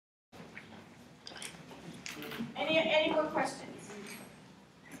Any more questions?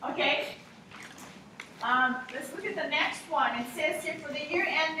 Okay. Let's look at the next one. It says here for the year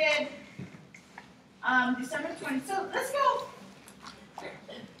ended December 20. So let's go.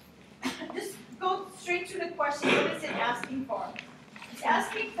 Just go straight to the question. What is it asking for? It's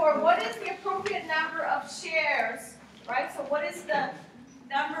asking for what is the appropriate number of shares, right? So what is the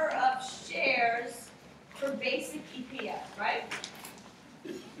number of shares for basic EPS, right?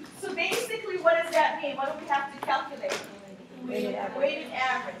 So basically, what does that mean? What do we have to calculate? Weighted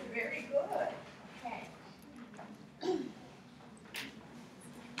average. Very good. Okay.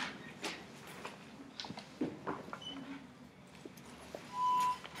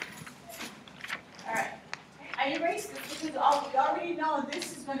 All right. I erased this because we already know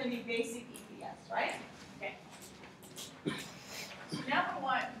this is going to be basic EPS, right? Okay. So now we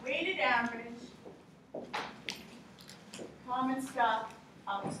want weighted average, common stock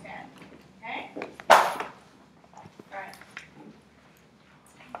outstanding. Okay? Alright.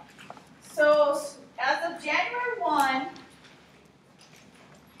 So as of January 1,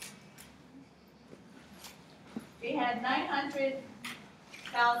 they had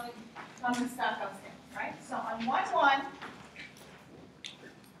 900,000 common stock outstanding, right? So on 1/1,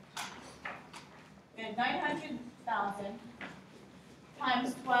 we had 900,000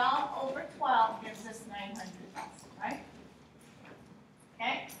 times 12 over 12 gives us 900,000, right?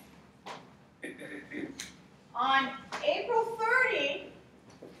 Okay? On April 30,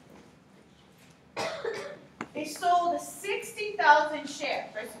 they sold 60,000 shares,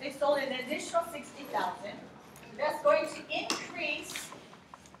 right? So they sold an additional 60,000. That's going to increase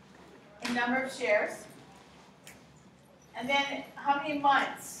in number of shares. And then how many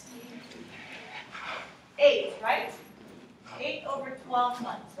months? 8, right? 8 over 12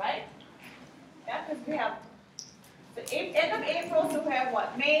 months, right? Yeah, because we have the end of April, so we have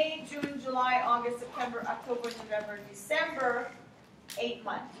what? May, June, July, August, September, October, November, December, 8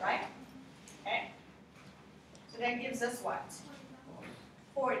 months, right? Okay? So that gives us what?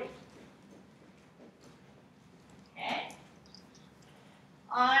 40. Okay?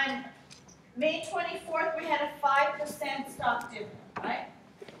 On May 24th, we had a 5% stock dividend, right?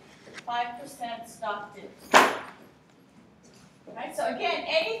 5% stock dividend. Right? So again,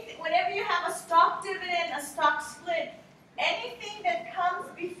 whenever you have a stock dividend, a stock split, anything that comes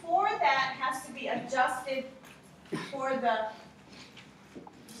before that has to be adjusted for the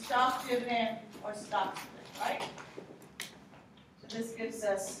stock dividend or stock split, right? So this gives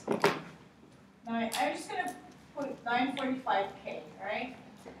us, I'm just going to put 945K, right?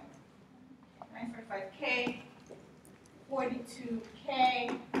 945K,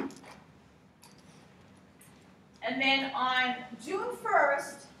 42K. And then on June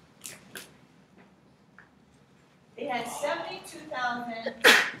 1st, they had 72,000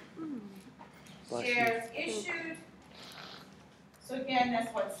 shares issued. So again,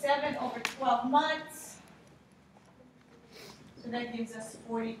 that's what, 7 over 12 months. So that gives us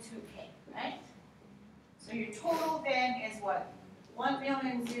 42K, right? So your total then is what?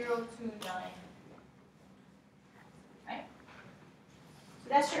 1,029,000. Right? So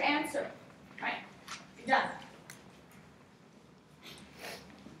that's your answer, right? You're done.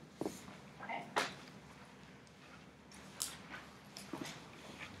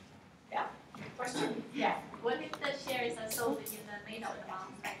 Question? Yeah. What if the shares are sold in the middle of the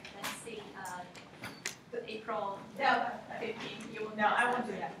month, like let's see, April 15? You will No, I won't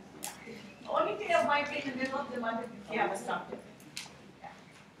do that. Yeah. The only thing that might be in the middle of the month is if you have a stock dividend. Yeah.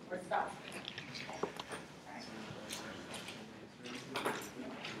 Or stock.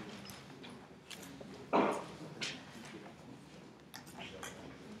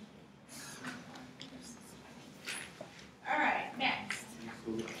 All right, next.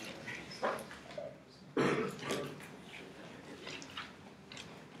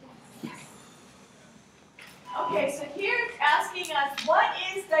 Okay, so here it's asking us what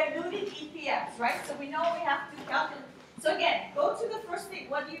is diluted EPS, right? So we know we have to calculate. So again, go to the first thing.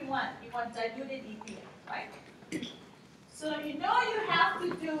 What do you want? You want diluted EPS, right? So you know you have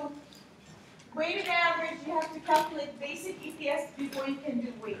to do weighted average. You have to calculate basic EPS before you can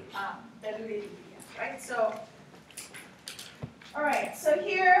do diluted EPS, right? So, all right. So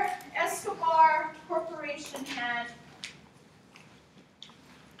here, Escobar Corporation had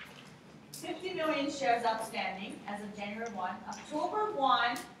 50 million shares outstanding as of January 1. October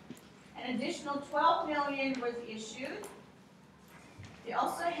 1, an additional 12 million was issued. They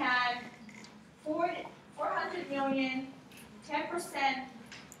also had 400 million, 10%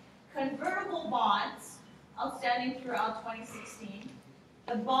 convertible bonds outstanding throughout 2016.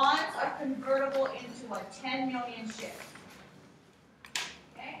 The bonds are convertible into what? 10 million shares.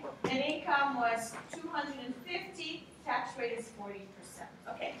 Okay? Net income income was 250, tax rate is 40%.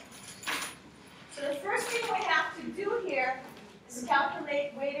 Okay. So the first thing we have to do here is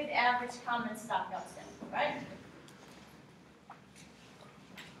calculate weighted average common stock outstanding, right?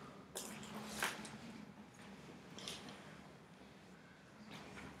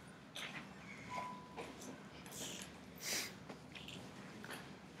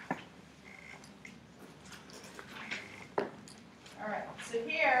 All right, so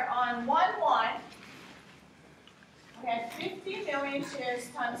here on 1/1, we had 50 million shares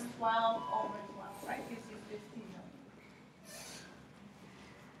times 12 over 12, right? Gives you 50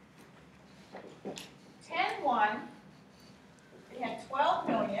 million. 10/1, we had 12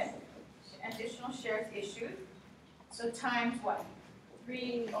 million additional shares issued. So times what?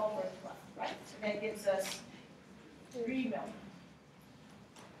 3 over 12, right? So that gives us 3 million.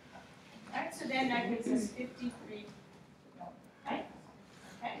 All right, so then that gives us 53 million, right?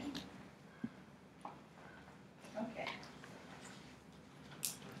 Okay. Okay.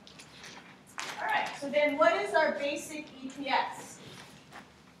 All right, so then what is our basic EPS?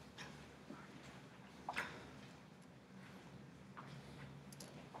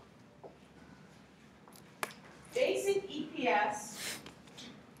 Basic EPS,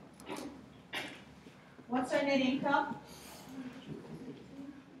 what's our net income?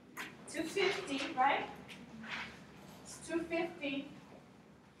 250, right? It's 250.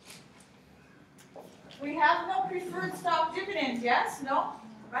 We have no preferred stock dividends, yes? No?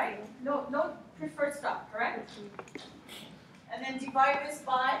 Right? No preferred stock, correct? And then divide this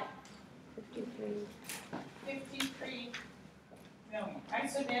by 53 million,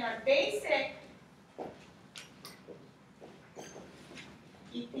 right? So then our basic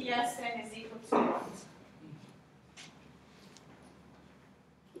EPS then is equal to what?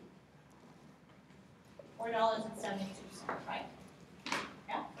 $4.72, right?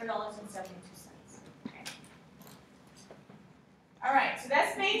 Yeah, $4.72. Okay. All right, so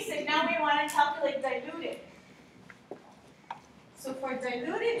that's basic. Now we want to calculate diluted. So for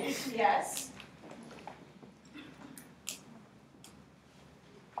diluted EPS,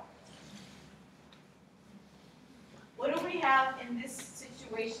 what do we have in this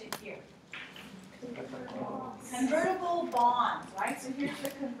situation here? Convertible bonds, right? So here's the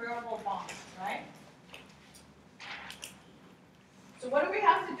convertible bonds, right? So what do we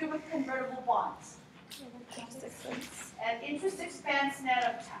have to do with convertible bonds? And interest expense net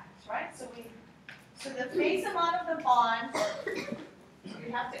of tax, right? So the face amount of the bond, we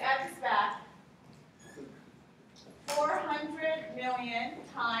have to add this back. 400 million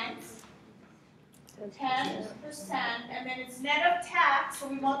times 10%, and then it's net of tax, so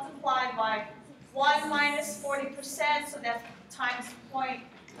we multiply by 1 minus 40%, so that's times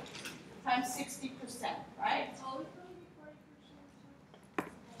 60%, right?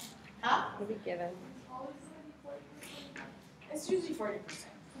 Huh? Maybe given. It's usually 40%.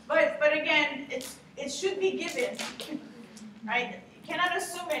 But again, it should be given, right? You cannot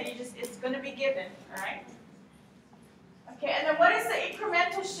assume it, it's going to be given, all right? Okay, and then what is the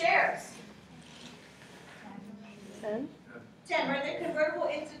incremental shares? 10. 10, right? They're convertible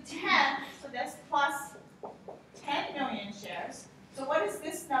into 10, so that's plus 10 million shares. So what is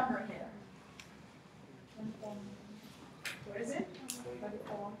this number here? What is it?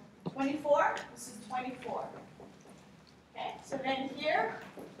 24? This is 24. Okay, so then here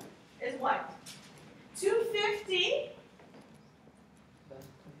is what? 250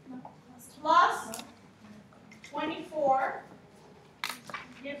 plus 24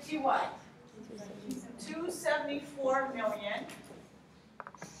 gives you what? 274 million.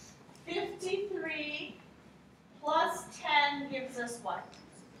 53 plus 10 gives us what?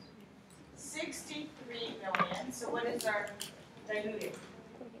 63 million. So what is our diluted?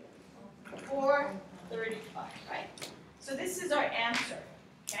 435, right? So this is our answer,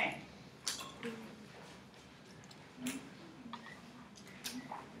 okay?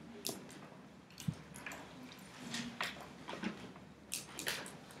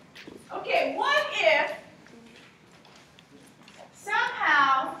 Okay, what if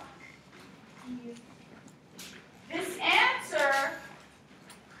somehow this answer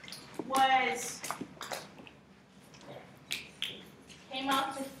came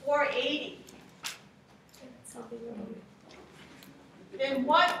out to 480? Then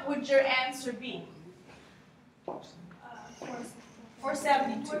what would your answer be?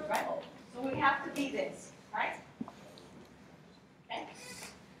 472, right? So we have to be this, right? Okay.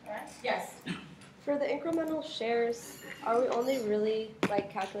 All right. Yes. For the incremental shares, are we only really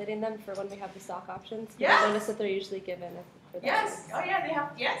calculating them for when we have the stock options? Because Yes. I noticed that they're usually given. For those. Yes. Oh yeah, they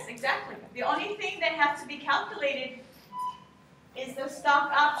have. Yes, exactly. The only thing that has to be calculated is the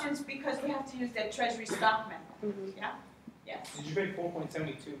stock options because we have have to use that treasury stock method. Mm-hmm. Yeah? Yes. Did you pay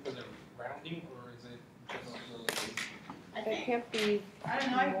 4.72 for the rounding, or is it just I It think, can't be I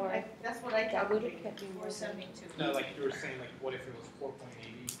don't know, more. that's what I Diluted calculated, can't be more than- 472. no? Like you were saying, like what if it was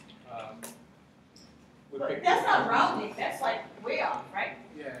 4.80? But that's not rounding, that's like way off, right?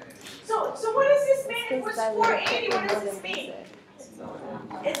 Yeah. So what does this mean? If It it was says 480, what does this mean?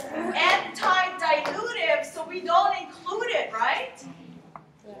 It's anti-dilutive, so we don't include it, right?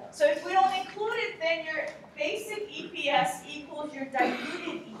 Yeah. So if we don't include it, then your basic EPS equals your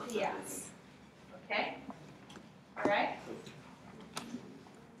diluted EPS. Okay? All right?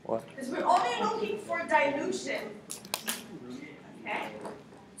 What? Because we're only looking for dilution. Okay?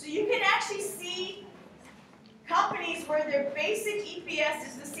 So you can actually see companies where their basic EPS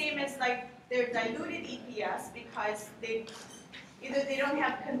is the same as like their diluted EPS because either they don't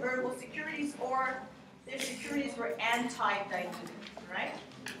have convertible securities or their securities were anti-dilutive, right?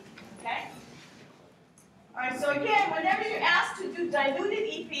 Okay? All right, so again, whenever you're asked to do diluted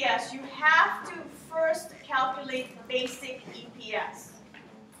EPS, you have to first calculate basic EPS.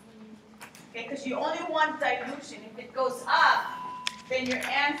 Okay, because you only want dilution. If it goes up, then your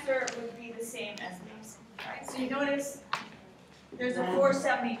answer would be the same as basic, right? So you notice there's a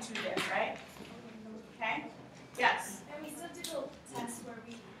 472 there, right? Okay? Yes? And we still did a test where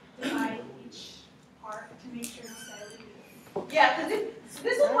we divide each part to make sure it's diluted. Yeah, because so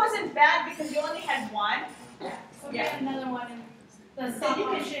this one wasn't bad because you only had one. Yeah. So if we Yeah. had another one and the stock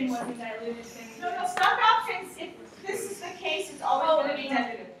option wasn't diluted, then No, stock options, if this is the case, it's always going to be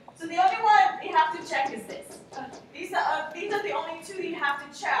diluted. So the only one you have to check is this. These are the only two you have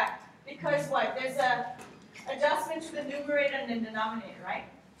to check because what? There's a adjustment to the numerator and the denominator, right?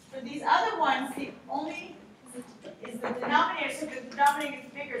 For these other ones, the only is the denominator. So if the denominator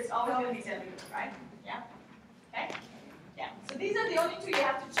gets bigger, it's always going to be diluted, right? Yeah. Okay. Yeah. So these are the only two you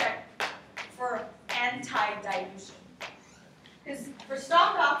have to check for anti-dilution. Because for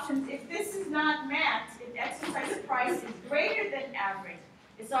stock options, if this is not met, if exercise price is greater than average,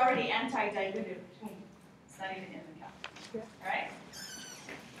 it's already anti-dilutive. It's not even in the calculation. Yeah. All right?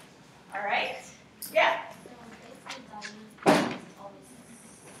 All right? Yeah.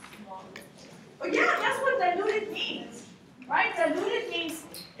 Oh yeah, that's what diluted means. Right? Diluted means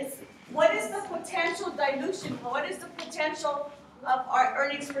it's what is the potential dilution? What is the potential of our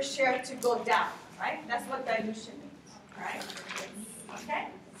earnings per share to go down? Right? That's what dilution means. All right? Okay?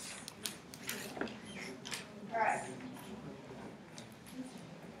 All right.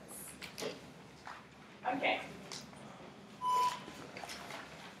 Okay.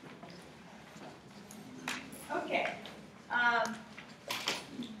 Okay.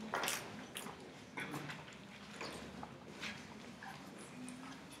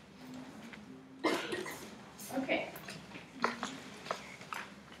 Okay.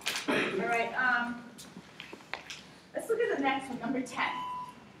 All right. Let's look at the next one, number 10.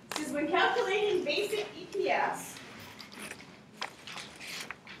 It says when calculating basic EPS,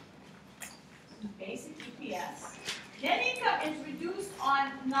 net income is reduced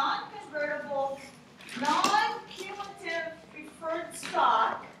on non-convertible, non-cumulative preferred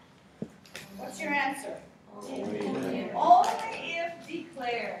stock. What's your answer? Only if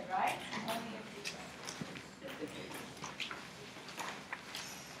declared, right? Only if declared.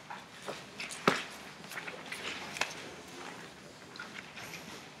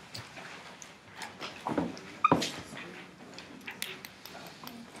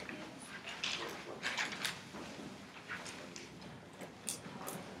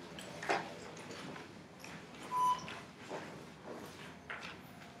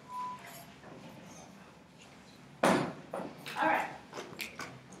 All right.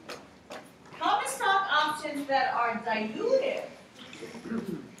 Common stock options that are dilutive.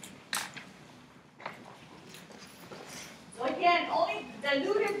 So again, only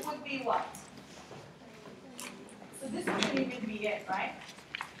dilutive would be what? So this wouldn't even be it, right?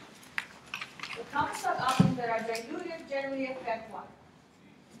 So common stock options that are dilutive generally affect what?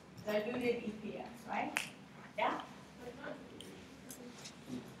 Diluted EPS, right? Yeah?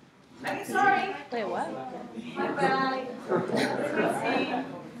 I'm sorry. Wait, what? My bad. Let's see.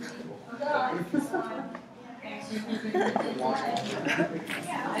 Done. Okay.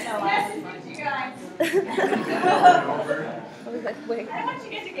 Yeah, I know. Yes, you guys. I was like, wait. I don't want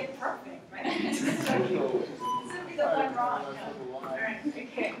you guys to get perfect, right? This would be the one wrong. No. All right.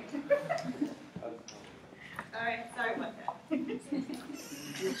 Okay. All right. Sorry about that.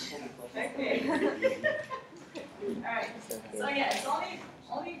 Okay. All right. So yeah, it's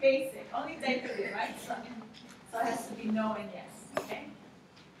only basic, only diluted, right? So it has to be no and yes. Okay.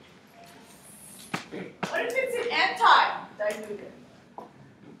 What if it's an anti-diluted?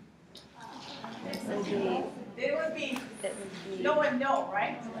 would be, It would be it would be, no and no,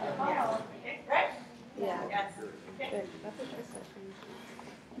 right? Yeah. Okay, right? yeah. Yes. Okay. Good. That's a good question.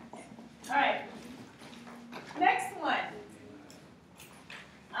 All right. Next one.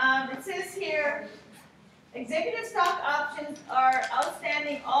 It says here, executive stock options are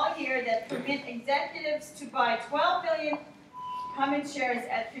outstanding all year that permit executives to buy 12 million common shares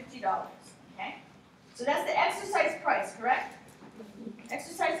at $50. Okay? So that's the exercise price, correct?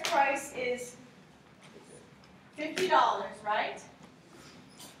 Exercise price is $50, right?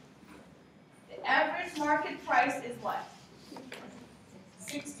 The average market price is what?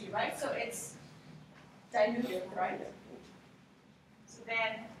 60, right? So it's diluted, right? So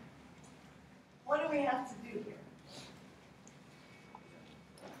then, what do we have to do here?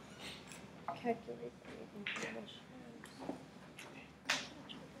 Calculate the incremental shares.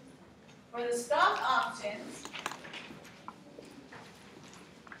 For the stock options,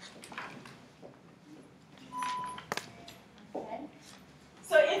 okay.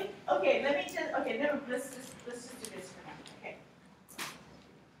 So if, okay, let me just, okay, let's just do this for now, okay.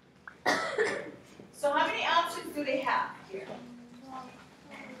 So how many options do they have here?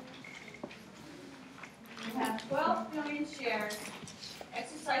 We have 12 million shares,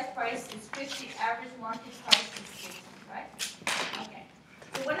 exercise price is 50, average market price is 60, right? Okay.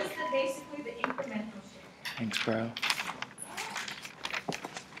 So what is basically the incremental share? Thanks, bro.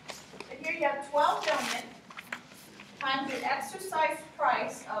 So here you have 12 million times the exercise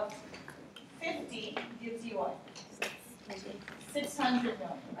price of 50 gives you what? 600 million,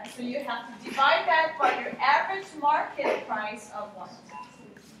 right? So you have to divide that by your average market price of what?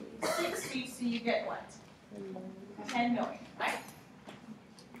 60, so you get what? 10 million, right?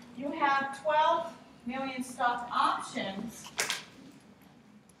 You have 12 million stock options.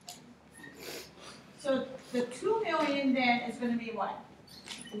 So the 2 million then is going to be what?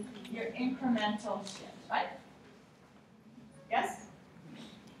 Your incremental shift, right? Yes?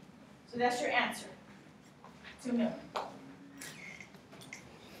 So that's your answer. 2 million.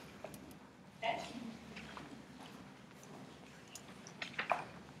 Okay?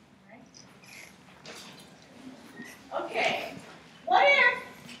 Okay,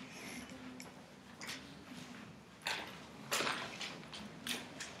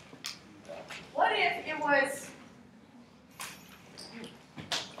 what if it was,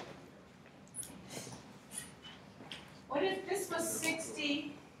 what if this was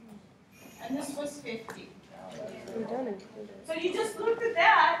 60 and this was 50? We don't include it. So you just looked at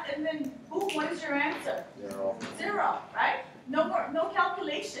that and then boom, what is your answer? 0. 0, right? No more, no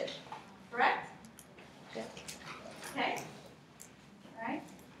calculation, correct? Yeah. Okay? All right?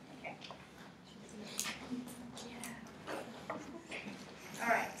 Okay. All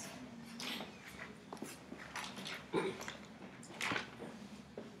right.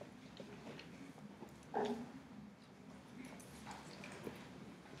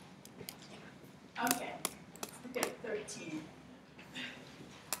 Okay. Look at 13.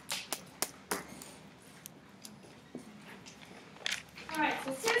 All right,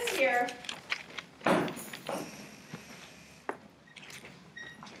 so it says here,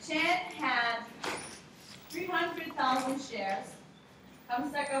 Chen had 300,000 shares, common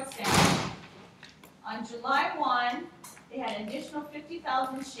stock outstanding. On July 1, they had an additional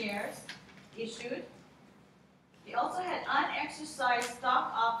 50,000 shares issued. They also had unexercised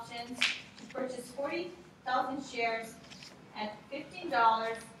stock options to purchase 40,000 shares at $15.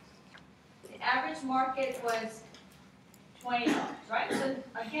 The average market was $20, right? So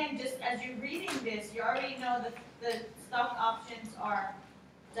again, just as you're reading this, you already know that the stock options are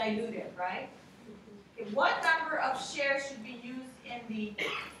diluted, right? Okay, what number of shares should be used in the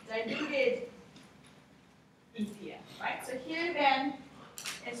diluted EPS, right? So here then,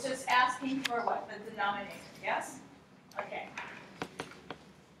 it's just asking for what? The denominator, yes? Okay.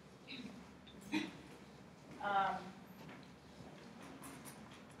 All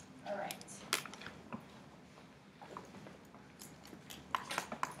right.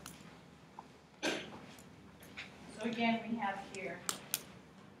 So again, we have here.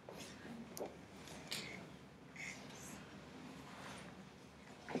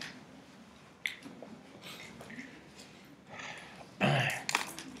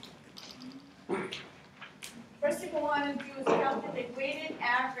 First thing we want to do is calculate weighted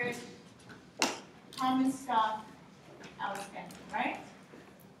average common stock outstanding, right?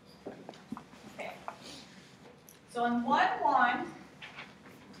 Okay. So on 1/1,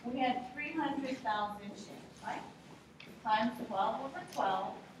 we had 300,000 shares, right? Times 12 over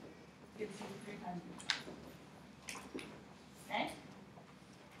 12 gives you 300. Okay?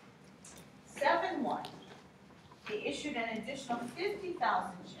 7/1, they issued an additional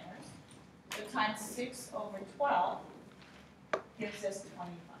 50,000 shares. So So times 6/12 gives us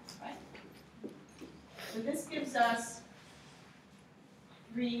 25, right? So this gives us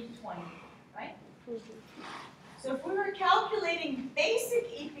 320, right? So if we were calculating basic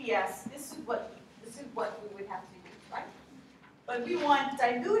EPS, this is what we would have to use, right? But we want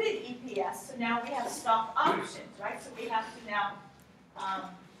diluted EPS, so now we have stock options, right? So we have to now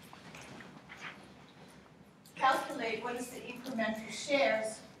calculate what is the incremental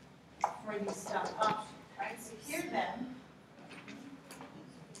shares for these stock options, right? So here then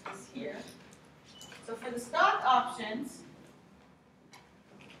is here. So for the stock options,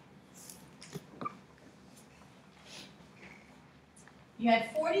 you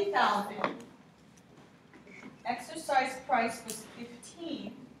had 40,000. Exercise price was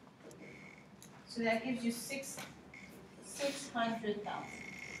 15. So that gives you 600,000.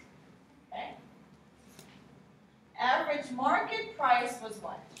 Okay. Average market price was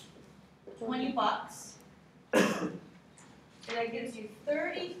what? $20. So that gives you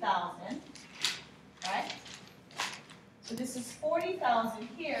 30,000. Right? So this is 40,000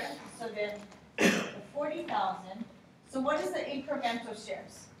 here. So then the 40,000. So what is the incremental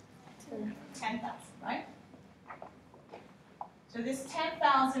shares? 10,000, right? So this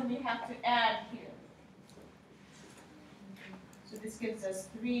 10,000 we have to add here. So this gives us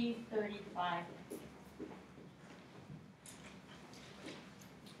 335.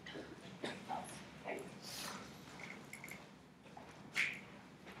 Okay.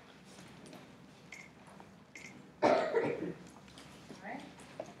 All right.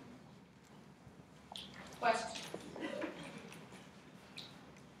 Question.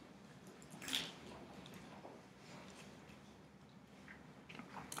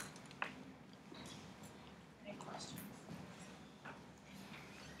 Any questions?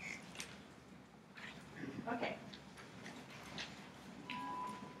 Okay.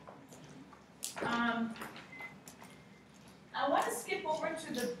 I want to skip over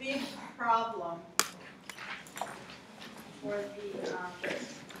to the big problem for the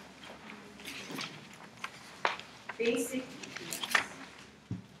basic EPS.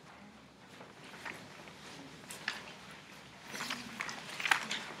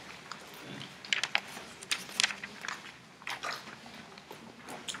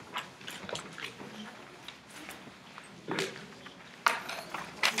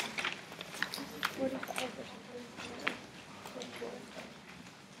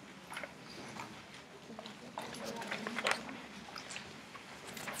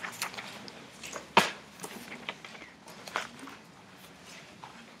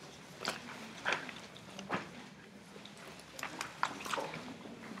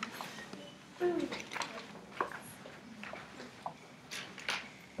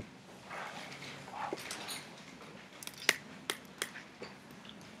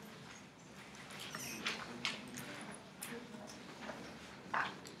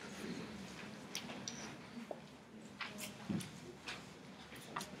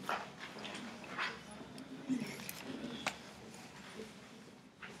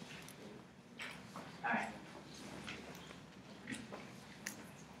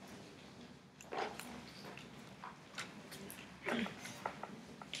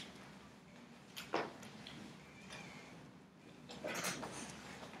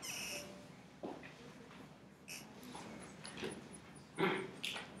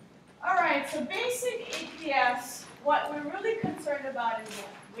 So basic EPS, what we're really concerned about is what?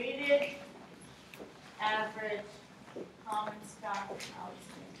 Weighted average common stock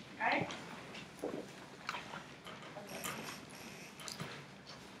outstanding, right?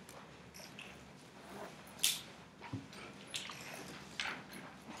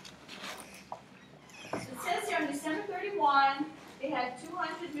 So it says here on December 31, they had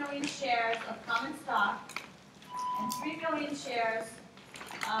 200 million shares of common stock and 3 million shares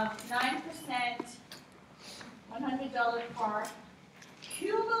of 9%, $100 par,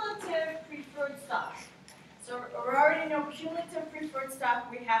 cumulative preferred stock. So we already know cumulative preferred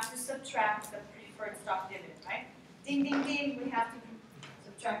stock, we have to subtract the preferred stock dividend, right? Ding, ding, ding, we have to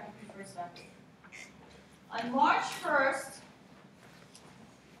subtract the preferred stock dividend. On March 1st,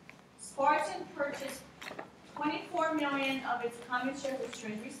 Spartan purchased 24 million of its common shares of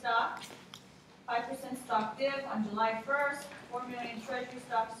treasury stock, 5% stock div on July 1st, 4 million treasury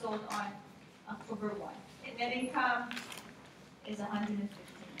stock sold on October 1. And net income is 115 million,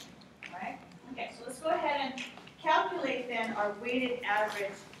 right? Okay, so let's go ahead and calculate then our weighted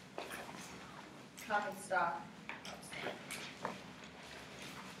average common stock.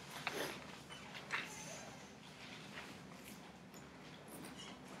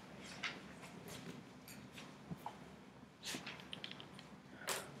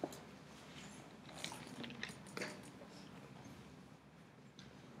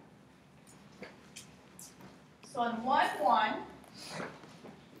 So on 1-1,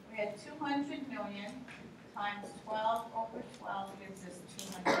 we had 200 million times 12 over 12 gives us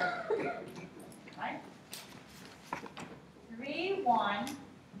 200, right? 3-1,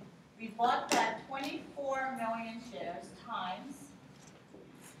 we bought that 24 million shares times,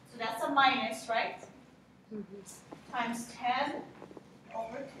 so that's a minus, right? Times 10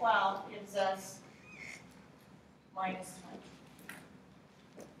 over 12 gives us minus 20.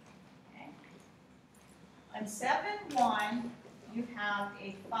 Okay. On 7-1, you have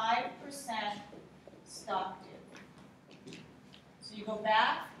a 5% stock dip. So you go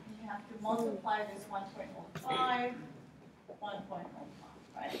back, and you have to multiply this 1.05, 1.05,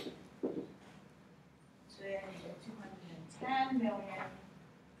 right? So then you get 210 million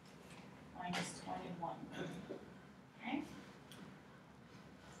minus 21. Okay?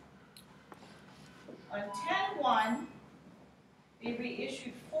 On 10-1, they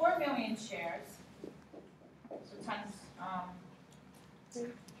reissued 4 million shares, so times 3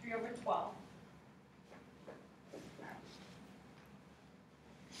 over 12.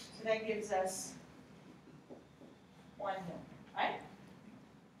 So that gives us 1 million, right?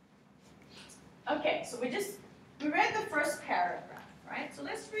 Okay, so we read the first paragraph, right? So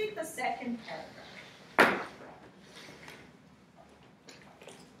let's read the second paragraph.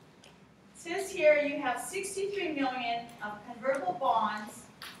 It says here you have 63 million of convertible bonds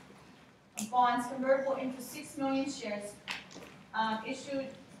convertible into 6 million shares issued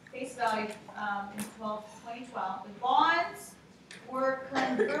face value in 2012. The bonds were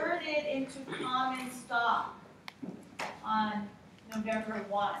converted into common stock on November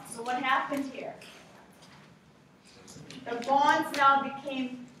 1. So what happened here? The bonds now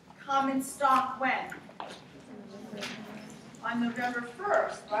became common stock when? On November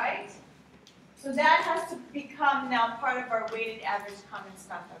 1st, right? So that has to become now part of our weighted average common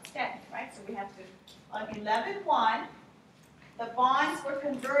stock outstanding, right? So we have to, on 11-1, the bonds were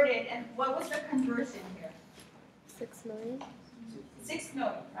converted, and what was the conversion here? 6 million. 6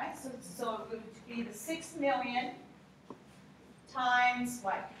 million, right? So it would be the 6 million times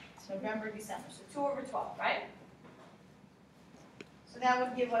what? November, December, so 2 over 12, right? So that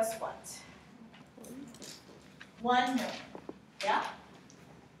would give us what? 1 million, yeah?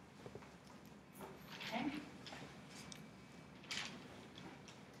 Okay.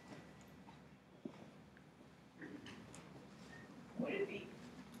 Would it be,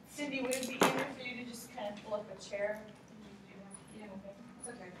 Cindy, would it be easier for you to just kind of pull up a chair? Yeah, okay. It's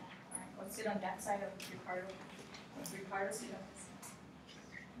okay. All right, let's sit on that side of Ricardo. Ricardo, sit on this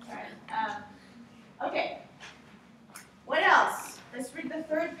side. All right. Okay. What else? Let's read the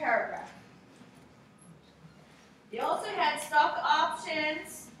third paragraph. They also had stock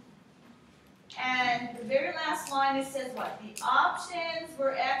options, and the very last line it says what? The options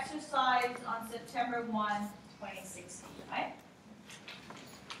were exercised on September 1, 2016, right?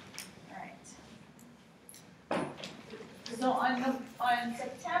 All right. So on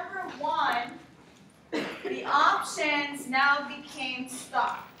September 1, the options now became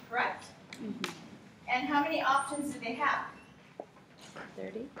stock, correct? Mm-hmm. And how many options did they have?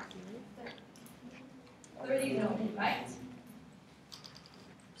 30. 30 million, right?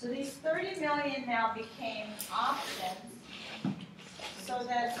 So these 30 million now became options. So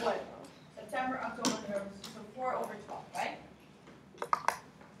that's what? September, October, November, so 4 over 12, right?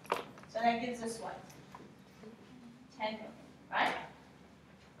 So that gives us what? 10 million, right?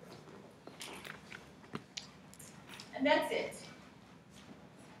 And that's it.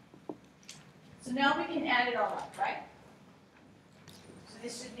 So now we can add it all up, right? So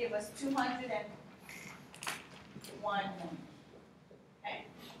this should give us 201 million. Okay?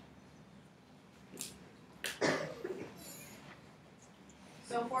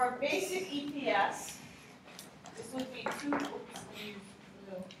 So for our basic EPS, this would be 2, oops, let me use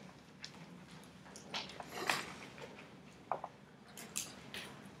blue.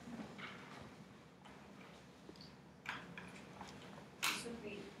 This would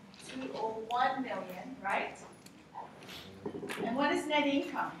be 201 million, right? And what is net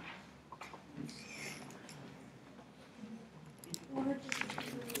income?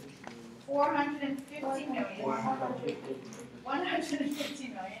 450 million. 150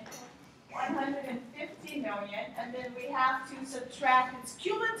 million. 150 million, and then we have to subtract, it's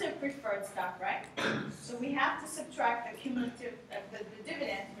cumulative preferred stock, right? So we have to subtract the cumulative, the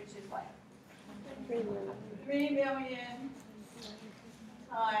dividend, which is what? 3 million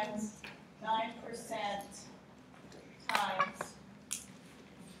times 9% times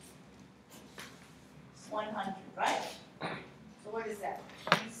 100, right? So what is that?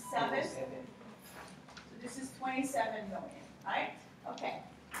 27? So this is 27 million, right? Okay.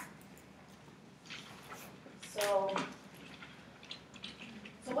 So So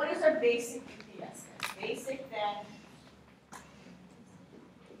what is our basic EPS? Basic then,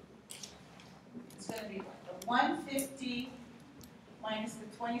 it's gonna be what? The 150 minus the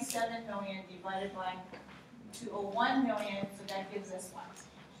 27 million divided by 201 million, so that gives us what?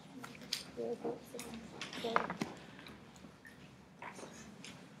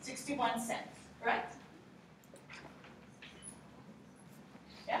 61 cents, correct?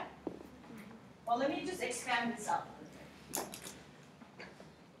 Yeah? Well, let me just expand this out a little bit.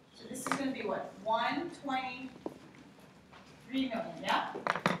 So this is going to be what? 123 million, yeah?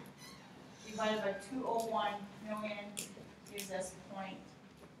 Divided by 201 million gives us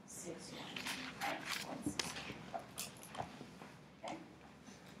 0.61. Right? 0.61. Okay?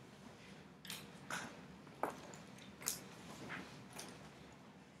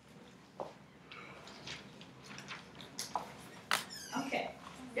 Okay.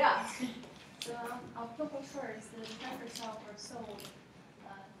 Yeah. So October 1st, the tracker stock were sold,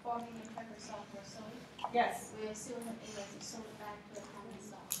 4 million tracker stock were sold. Yes. We assume it was sold back to the common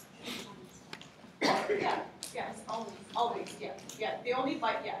stock. Yeah. Yes. Always. Yeah. Yeah. The only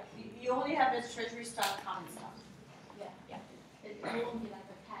but yeah. You only have as treasury stock, common stock. Yeah. Yeah. It won't be like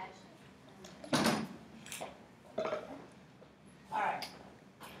a cash. All right.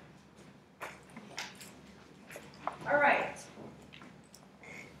 All right.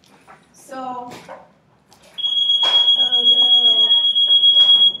 So. Oh no.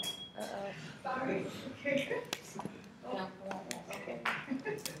 Uh-oh. Sorry. Okay. No. Okay.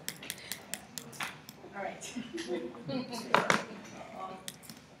 All right.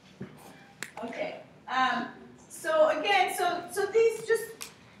 Okay. So again, so these just.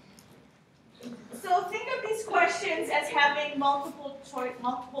 So think of these questions as having multiple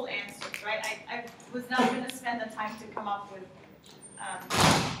answers, right? I was not going to spend the time to come up with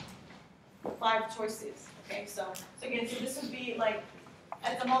 5 choices. Okay, so again, so this would be like,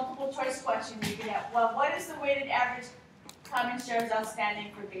 as a multiple choice question, you could have, well, what is the weighted average common shares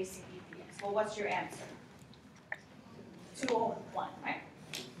outstanding for basic EPS? Well, what's your answer? 201, right?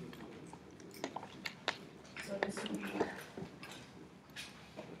 So this would be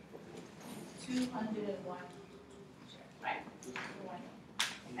 201 shares, right? 201.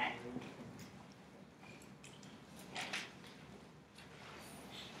 Okay.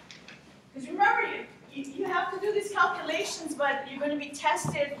 Because remember, you have to do these calculations, but you're going to be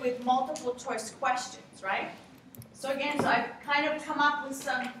tested with multiple choice questions, right? So again, so I've kind of come up with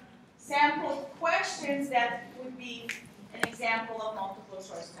some sample questions that would be an example of multiple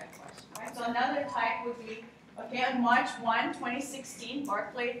choice type question, right? So another type would be, okay, on March 1, 2016,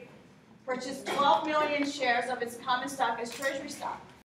 Barclay purchased 12 million shares of its common stock as treasury stock.